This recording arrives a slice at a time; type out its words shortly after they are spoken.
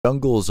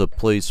Jungle is a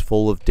place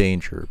full of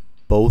danger,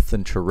 both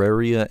in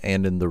Terraria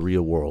and in the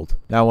real world.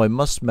 Now I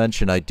must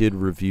mention I did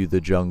review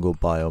the jungle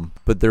biome,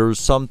 but there are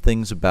some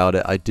things about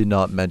it I did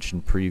not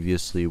mention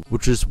previously,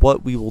 which is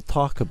what we will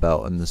talk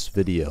about in this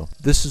video.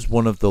 This is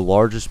one of the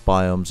largest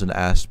biomes and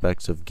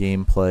aspects of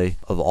gameplay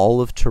of all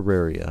of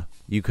Terraria.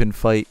 You can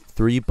fight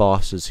 3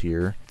 bosses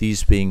here,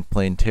 these being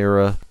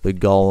Plantera, the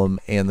Golem,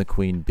 and the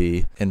Queen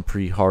Bee in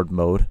pre-hard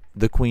mode.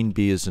 The Queen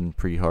Bee is in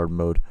pre-hard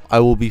mode. I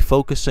will be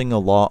focusing a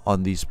lot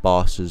on these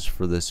bosses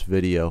for this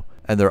video,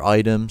 and their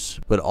items,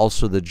 but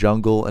also the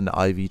jungle and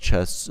ivy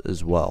chests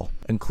as well,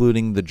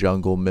 including the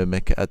jungle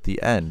mimic at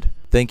the end.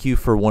 Thank you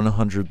for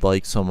 100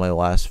 likes on my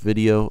last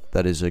video,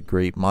 that is a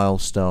great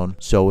milestone,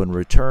 so in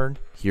return,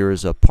 here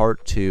is a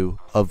part 2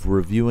 of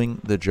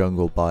reviewing the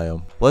jungle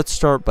biome. Let's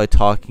start by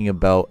talking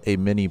about a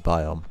mini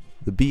biome,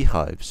 the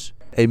beehives.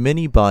 A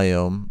mini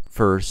biome,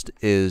 first,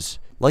 is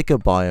like a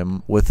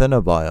biome within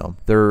a biome.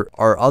 There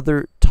are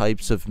other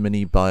types of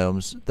mini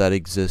biomes that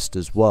exist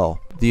as well.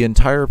 The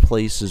entire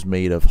place is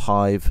made of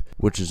hive,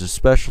 which is a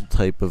special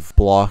type of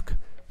block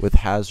with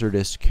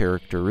hazardous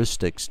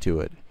characteristics to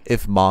it.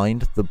 If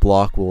mined, the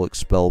block will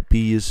expel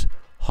bees,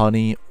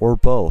 honey, or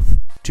both.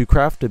 To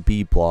craft a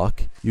bee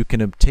block, you can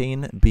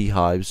obtain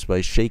beehives by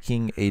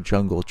shaking a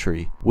jungle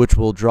tree, which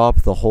will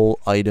drop the whole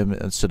item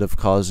instead of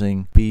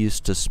causing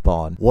bees to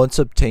spawn. Once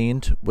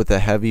obtained with a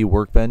heavy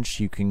workbench,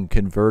 you can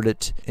convert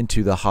it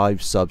into the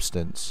hive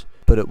substance,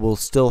 but it will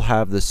still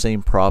have the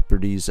same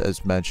properties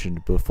as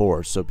mentioned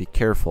before, so be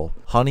careful.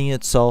 Honey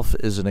itself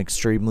is an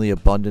extremely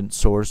abundant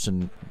source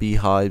in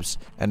beehives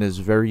and is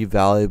very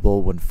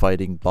valuable when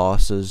fighting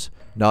bosses,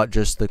 not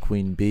just the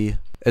Queen Bee.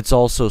 It's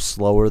also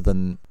slower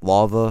than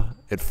lava.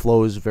 It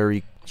flows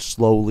very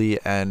slowly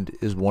and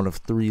is one of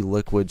 3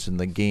 liquids in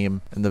the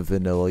game in the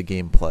vanilla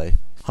gameplay.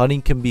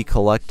 Honey can be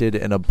collected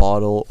in a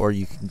bottle or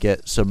you can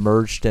get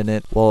submerged in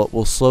it. While it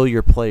will slow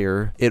your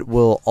player, it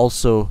will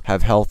also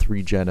have health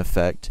regen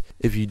effect.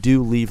 If you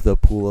do leave the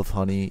pool of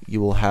honey,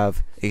 you will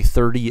have a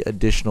 30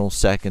 additional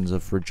seconds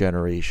of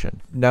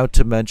regeneration. Now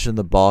to mention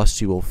the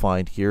boss you will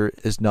find here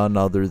is none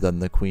other than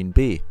the Queen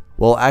Bee.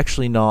 Well,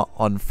 actually not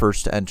on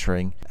first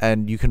entering,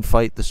 and you can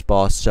fight this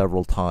boss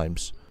several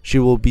times. She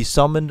will be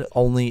summoned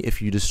only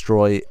if you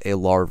destroy a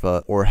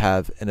larva or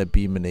have an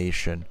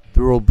abomination.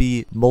 There will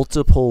be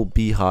multiple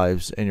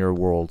beehives in your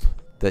world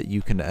that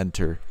you can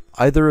enter.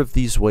 Either of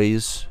these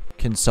ways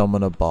can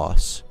summon a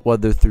boss,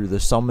 whether through the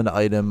summon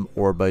item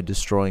or by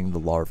destroying the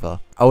larva.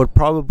 I would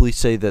probably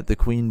say that the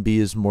Queen Bee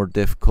is more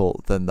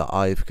difficult than the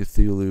Eye of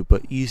Cthulhu,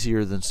 but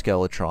easier than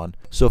Skeletron,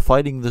 so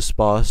fighting this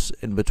boss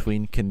in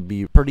between can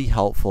be pretty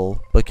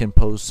helpful, but can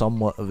pose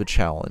somewhat of a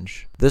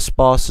challenge. This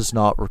boss is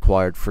not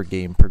required for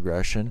game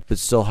progression, but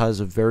still has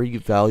a very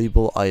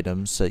valuable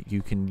items that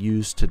you can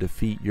use to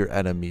defeat your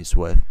enemies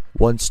with.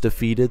 Once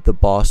defeated, the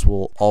boss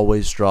will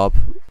always drop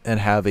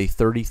and have a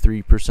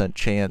 33%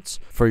 chance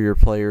for your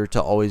player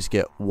to always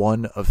get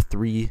 1 of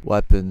 3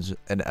 weapons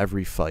in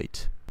every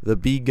fight. The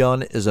bee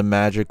gun is a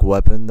magic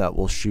weapon that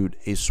will shoot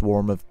a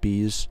swarm of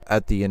bees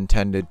at the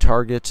intended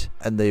target,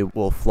 and they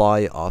will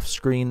fly off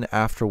screen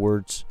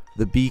afterwards.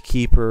 The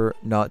beekeeper,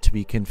 not to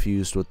be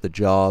confused with the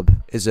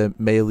job, is a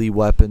melee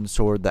weapon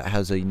sword that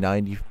has a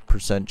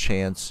 90%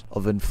 chance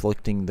of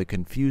inflicting the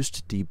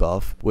confused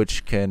debuff,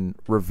 which can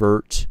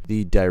revert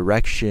the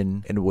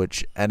direction in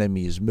which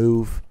enemies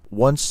move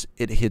once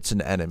it hits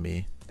an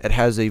enemy. It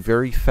has a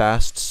very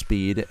fast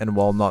speed, and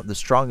while not the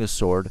strongest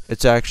sword,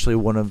 it's actually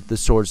one of the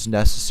swords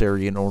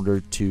necessary in order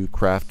to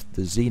craft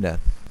the Zenith.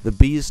 The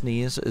Bee's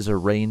Knees is a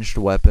ranged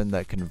weapon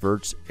that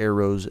converts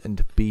arrows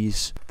into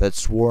bees that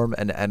swarm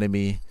an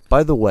enemy.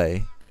 By the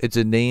way, it's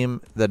a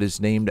name that is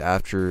named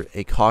after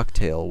a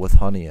cocktail with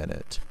honey in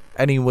it.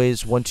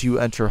 Anyways, once you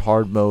enter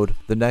hard mode,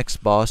 the next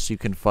boss you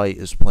can fight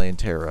is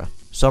Plantera.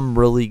 Some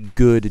really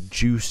good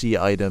juicy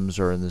items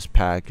are in this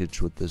package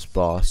with this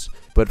boss,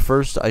 but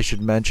first I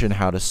should mention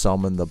how to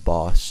summon the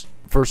boss.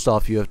 First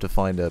off, you have to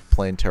find a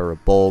Plantera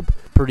bulb.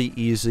 Pretty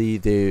easy,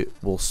 they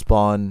will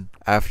spawn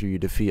after you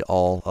defeat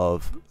all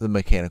of the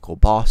mechanical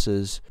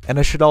bosses. And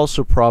I should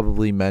also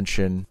probably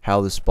mention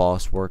how this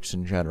boss works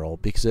in general,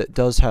 because it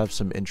does have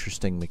some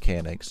interesting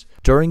mechanics.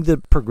 During the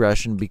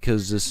progression,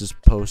 because this is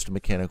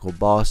post-mechanical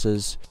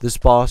bosses, this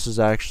boss is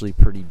actually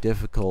pretty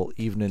difficult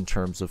even in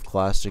terms of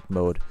classic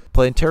mode.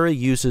 Plantera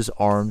uses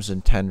arms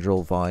and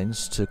tendril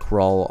vines to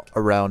crawl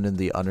around in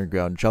the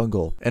underground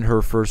jungle. In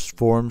her first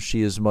form,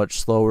 she is much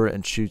slower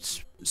and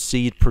shoots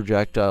seed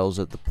projectiles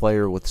at the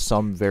player with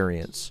some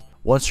variance.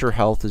 Once her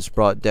health is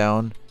brought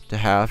down to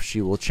half, she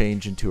will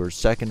change into her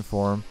second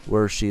form,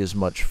 where she is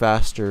much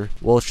faster.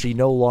 While she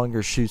no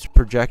longer shoots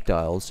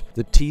projectiles,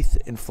 the teeth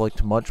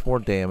inflict much more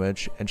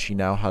damage, and she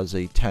now has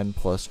a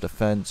 10+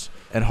 defense.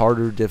 And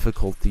harder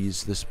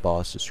difficulties, this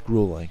boss is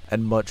grueling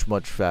and much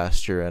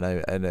faster,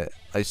 and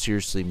I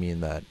seriously mean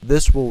that.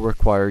 This will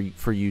require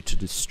for you to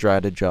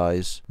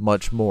strategize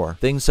much more.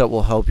 Things that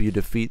will help you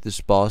defeat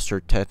this boss are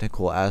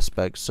technical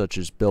aspects such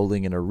as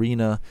building an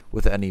arena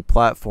with any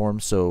platform,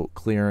 so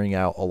clearing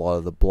out a lot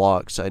of the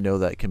blocks. I know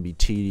that can be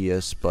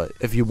tedious, but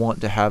if you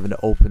want to have an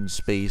open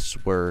space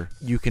where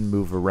you can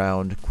move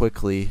around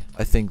quickly,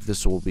 I think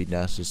this will be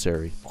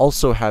necessary.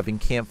 Also, having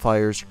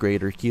campfires,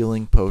 greater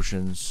healing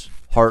potions,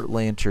 heart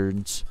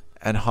lanterns,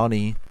 and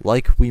honey,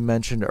 like we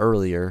mentioned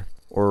earlier,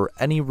 or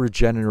any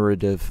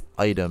regenerative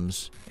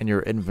items in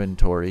your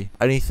inventory.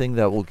 Anything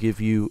that will give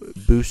you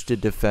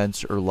boosted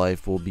defense or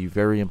life will be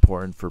very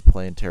important for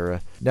playing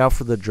Terra. Now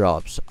for the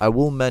drops. I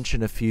will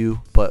mention a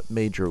few, but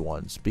major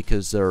ones,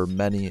 because there are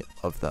many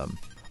of them.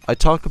 I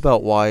talk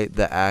about why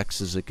the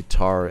axe is a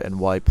guitar and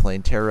why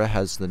playing Terra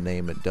has the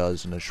name it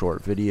does in a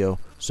short video,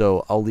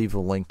 so I'll leave a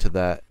link to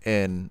that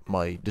in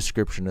my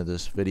description of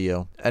this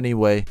video.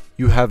 Anyway,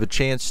 you have a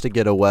chance to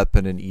get a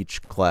weapon in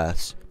each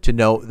class. To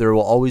note, there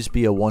will always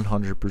be a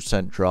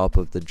 100% drop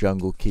of the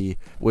jungle key,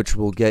 which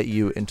will get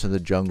you into the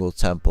jungle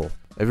temple.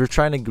 If you're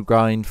trying to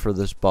grind for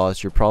this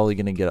boss, you're probably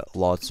going to get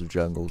lots of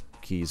jungle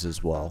keys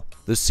as well.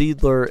 The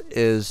Seedler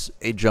is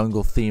a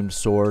jungle themed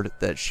sword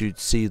that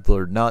shoots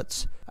Seedler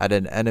nuts at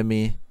an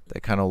enemy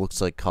that kind of looks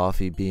like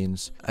coffee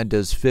beans and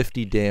does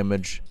 50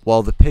 damage,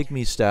 while the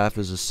Pygmy Staff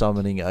is a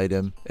summoning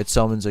item. It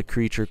summons a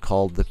creature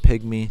called the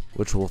Pygmy,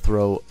 which will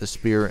throw a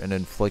spear and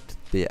inflict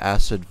the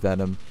acid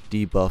venom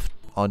debuff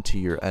onto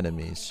your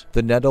enemies.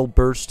 The Nettle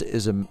Burst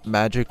is a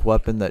magic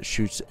weapon that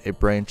shoots a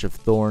branch of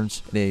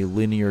thorns in a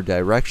linear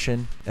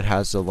direction. It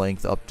has a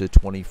length up to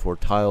 24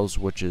 tiles,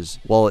 which is,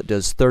 while it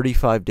does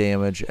 35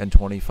 damage and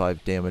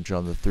 25 damage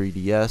on the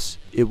 3DS,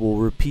 it will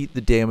repeat the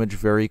damage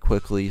very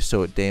quickly,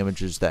 so it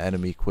damages the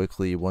enemy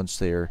quickly once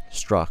they are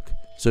struck.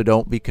 So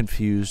don't be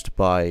confused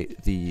by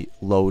the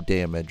low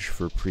damage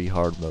for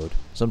pre-hard mode.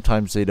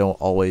 Sometimes they don't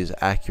always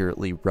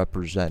accurately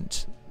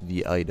represent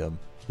the item.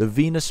 The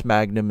Venus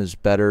Magnum is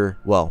better,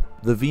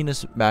 the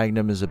Venus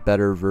Magnum is a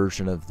better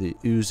version of the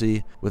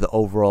Uzi with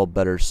overall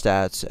better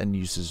stats and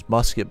uses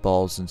musket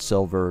balls and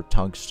silver,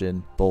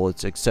 tungsten,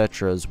 bullets,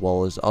 etc. as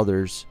well as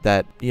others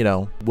that,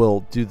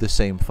 will do the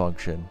same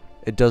function.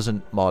 It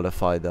doesn't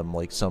modify them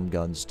like some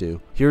guns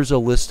do. Here's a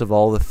list of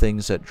all the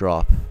things that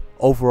drop.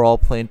 Overall,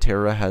 playing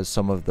Terra has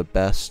some of the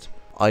best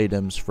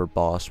items for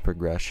boss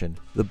progression.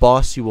 The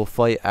boss you will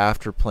fight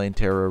after playing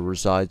Terra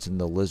resides in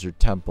the Lizard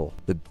Temple,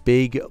 the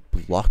big,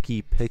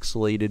 blocky,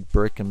 pixelated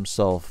brick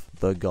himself,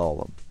 the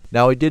Golem.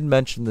 Now, I did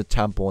mention the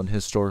temple and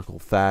historical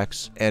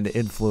facts and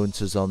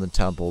influences on the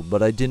temple,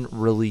 but I didn't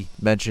really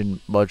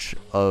mention much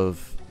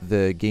of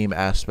the game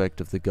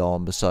aspect of the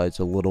Golem besides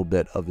a little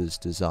bit of his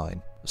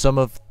design. Some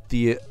of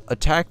the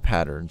attack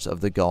patterns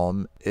of the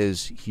Golem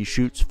is he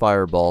shoots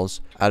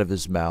fireballs out of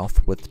his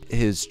mouth with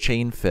his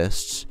chain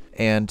fists,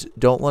 and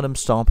don't let him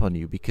stomp on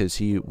you because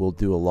he will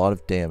do a lot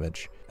of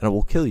damage, and it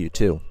will kill you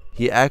too.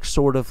 He acts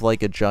sort of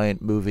like a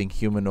giant moving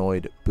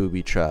humanoid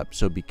booby trap,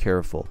 so be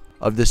careful.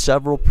 Of the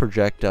several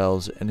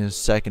projectiles in his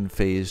second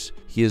phase,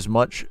 he is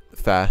much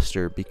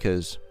faster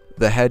because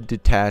the head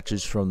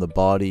detaches from the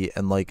body,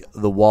 and like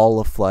the wall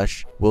of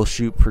flesh will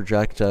shoot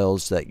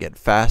projectiles that get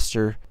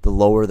faster the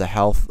lower the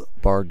health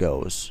bar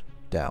goes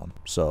down.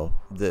 So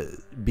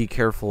be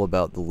careful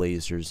about the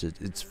lasers.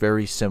 It's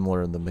very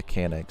similar in the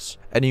mechanics.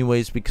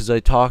 Anyways, because I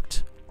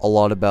talked a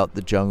lot about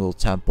the jungle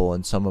temple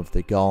and some of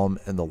the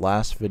Golem in the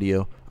last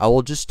video, I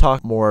will just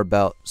talk more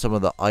about some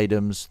of the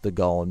items the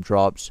Golem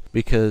drops,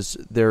 because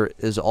there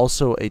is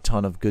also a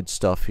ton of good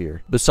stuff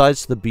here.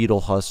 Besides the beetle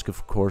husk,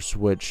 of course,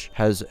 which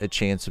has a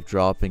chance of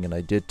dropping, and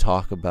I did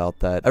talk about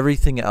that.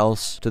 Everything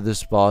else to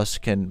this boss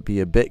can be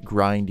a bit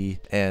grindy,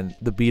 and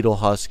the beetle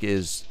husk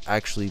is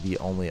actually the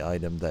only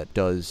item that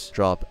does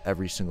drop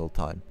every single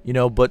time.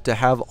 But to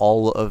have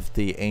all of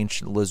the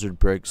ancient lizard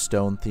brick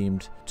stone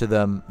themed to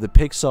them, the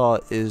Pigsaw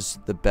is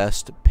the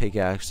best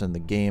pickaxe in the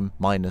game,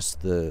 minus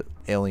the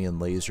alien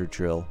laser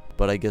drill,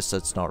 but I guess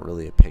that's not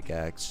really a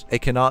pickaxe.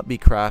 It cannot be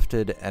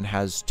crafted and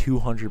has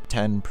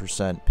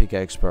 210%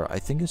 pickaxe power. I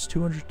think it's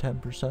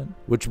 210%,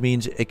 which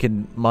means it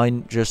can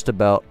mine just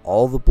about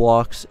all the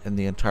blocks in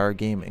the entire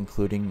game,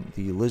 including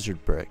the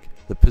lizard brick.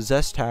 The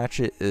Possessed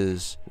Hatchet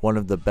is one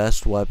of the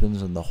best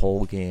weapons in the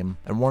whole game,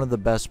 and one of the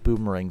best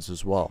boomerangs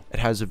as well. It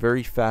has a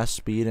very fast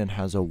speed and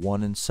has a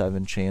 1 in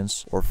 7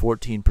 chance, or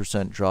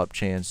 14% drop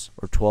chance,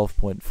 or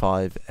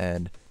 12.5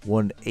 and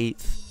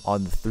 1/8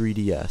 on the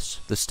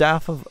 3DS. The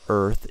Staff of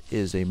Earth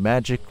is a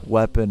magic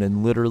weapon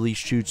and literally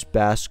shoots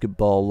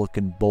basketball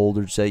looking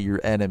boulders at your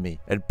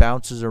enemy. It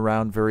bounces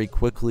around very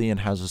quickly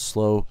and has a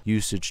slow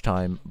usage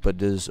time, but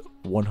does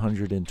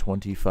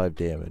 125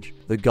 damage.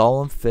 The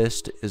Golem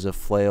Fist is a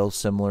flail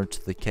similar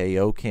to the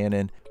KO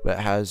cannon, but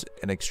has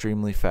an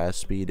extremely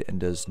fast speed and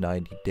does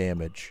 90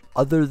 damage.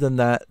 Other than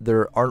that,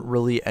 there aren't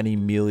really any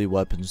melee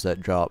weapons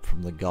that drop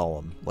from the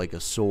Golem, like a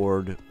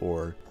sword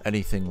or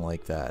anything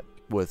like that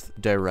with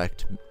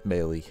direct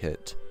melee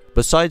hit.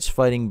 Besides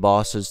fighting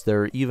bosses,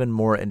 there are even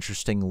more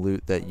interesting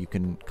loot that you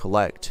can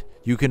collect.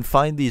 You can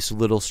find these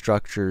little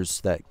structures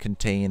that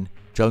contain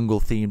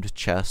jungle themed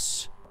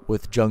chests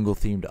with jungle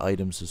themed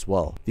items as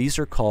well. These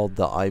are called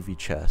the Ivy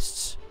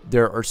chests.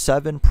 There are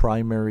 7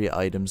 primary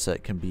items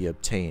that can be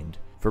obtained.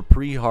 For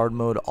pre-hard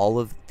mode, all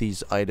of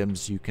these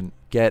items you can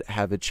get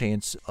have a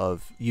chance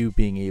of you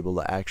being able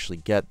to actually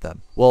get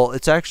them. Well,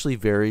 it's actually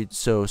varied,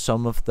 so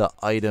some of the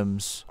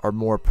items are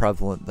more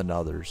prevalent than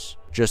others,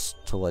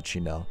 just to let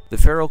you know. The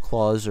feral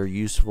claws are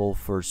useful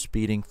for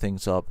speeding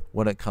things up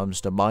when it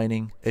comes to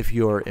mining. If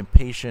you're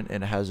impatient,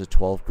 it has a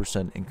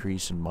 12%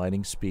 increase in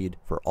mining speed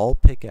for all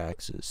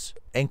pickaxes.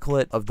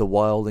 Anklet of the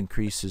Wild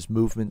increases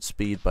movement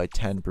speed by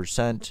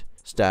 10%.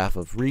 Staff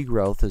of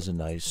Regrowth is a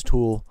nice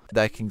tool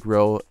that can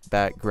grow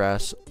back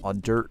grass on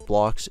dirt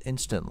blocks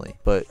instantly,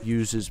 but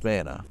uses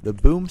mana. The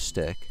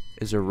Boomstick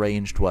is a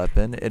ranged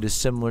weapon. It is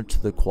similar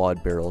to the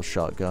quad barrel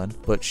shotgun,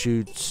 but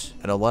shoots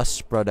in a less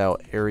spread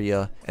out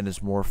area and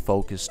is more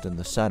focused in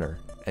the center,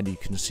 and you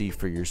can see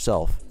for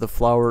yourself. The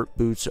flower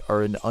boots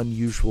are an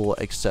unusual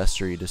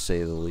accessory to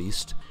say the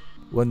least.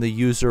 When the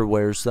user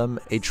wears them,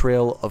 a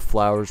trail of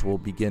flowers will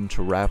begin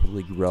to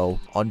rapidly grow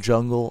on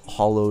jungle,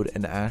 hollowed,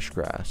 and ash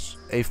grass.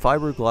 A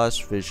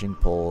fiberglass fishing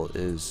pole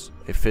is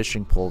a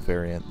fishing pole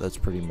variant, that's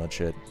pretty much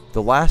it.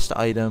 The last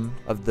item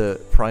of the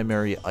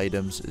primary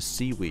items is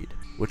seaweed,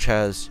 which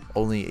has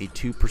only a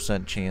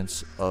 2%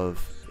 chance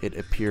of it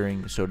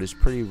appearing, so it is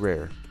pretty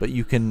rare. But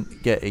you can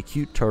get a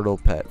cute turtle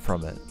pet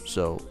from it,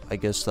 so I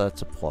guess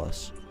that's a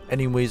plus.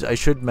 Anyways, I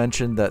should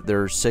mention that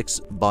there are 6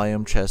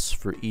 biome chests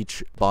for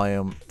each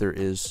biome. There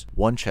is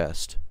 1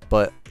 chest,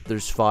 but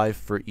there's 5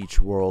 for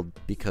each world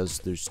because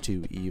there's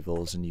 2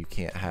 evils and you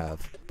can't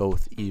have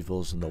both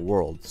evils in the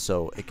world,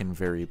 so it can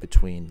vary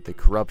between the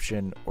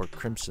corruption or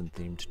crimson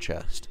themed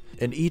chest.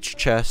 In each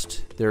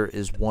chest, there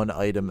is 1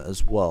 item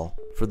as well.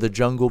 For the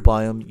jungle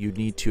biome, you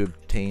need to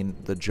obtain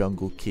the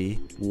jungle key.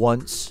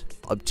 Once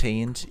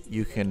obtained,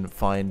 you can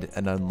find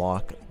and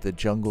unlock the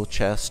jungle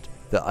chest.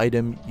 The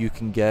item you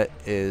can get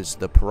is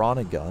the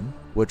piranha gun,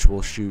 which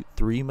will shoot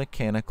 3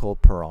 mechanical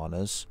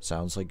piranhas.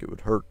 Sounds like it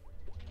would hurt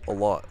a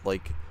lot,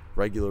 like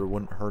regular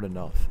wouldn't hurt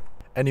enough.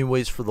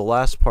 Anyways, for the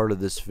last part of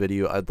this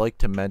video, I'd like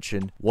to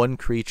mention one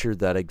creature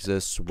that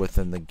exists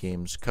within the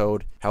game's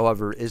code,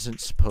 however isn't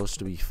supposed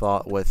to be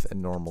fought with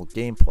in normal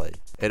gameplay.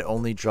 It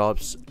only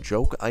drops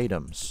joke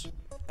items,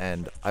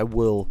 and I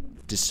will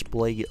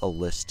display a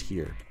list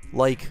here.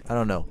 Like, I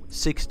don't know,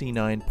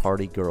 69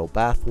 party girl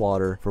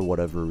bathwater for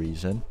whatever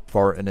reason,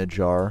 fart in a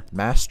jar,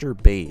 master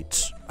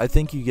baits. I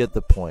think you get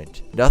the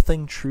point.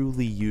 Nothing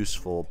truly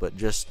useful, but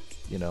just,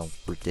 you know,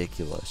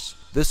 ridiculous.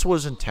 This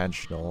was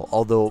intentional,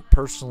 although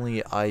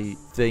personally I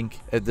think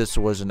if this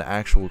was an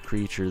actual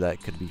creature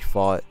that could be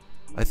fought,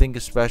 I think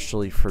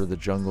especially for the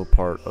jungle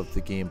part of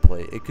the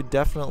gameplay, it could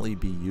definitely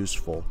be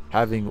useful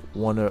having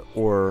 1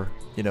 or,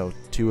 you know,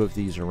 2 of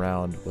these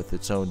around with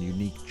its own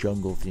unique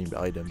jungle themed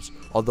items.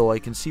 Although I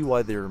can see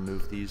why they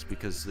removed these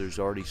because there's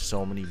already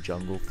so many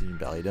jungle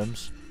themed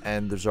items,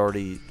 and there's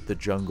already the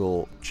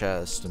jungle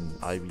chest and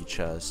ivy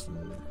chest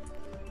and,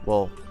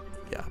 well,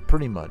 yeah,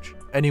 pretty much.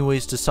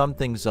 Anyways, to sum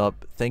things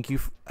up, thank you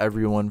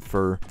everyone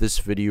for this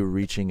video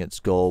reaching its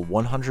goal.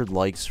 100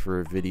 likes for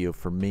a video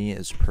for me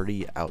is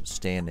pretty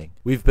outstanding.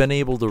 We've been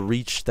able to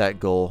reach that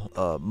goal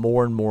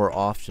more and more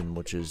often,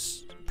 which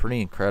is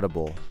pretty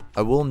incredible.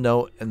 I will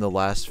note in the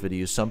last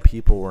video, some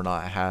people were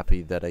not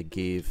happy that I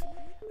gave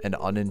an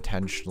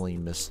unintentionally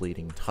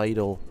misleading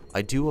title.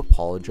 I do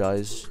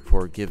apologize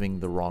for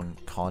giving the wrong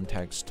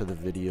context to the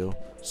video,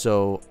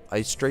 so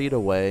I strayed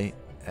away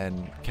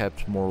and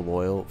kept more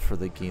loyal for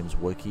the game's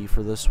wiki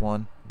for this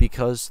one.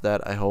 Because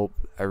that, I hope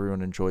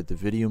everyone enjoyed the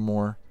video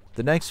more.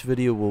 The next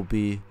video will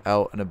be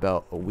out in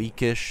about a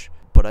weekish,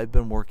 but I've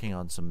been working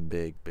on some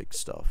big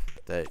stuff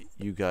that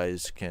you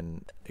guys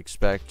can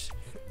expect.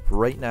 For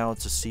right now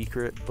it's a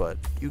secret, but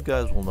you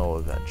guys will know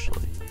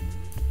eventually.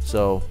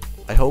 So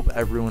I hope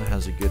everyone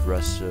has a good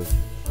rest of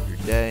your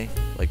day,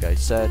 like I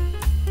said,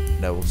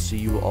 and I will see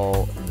you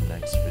all in the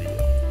next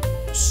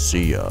video.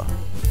 See ya.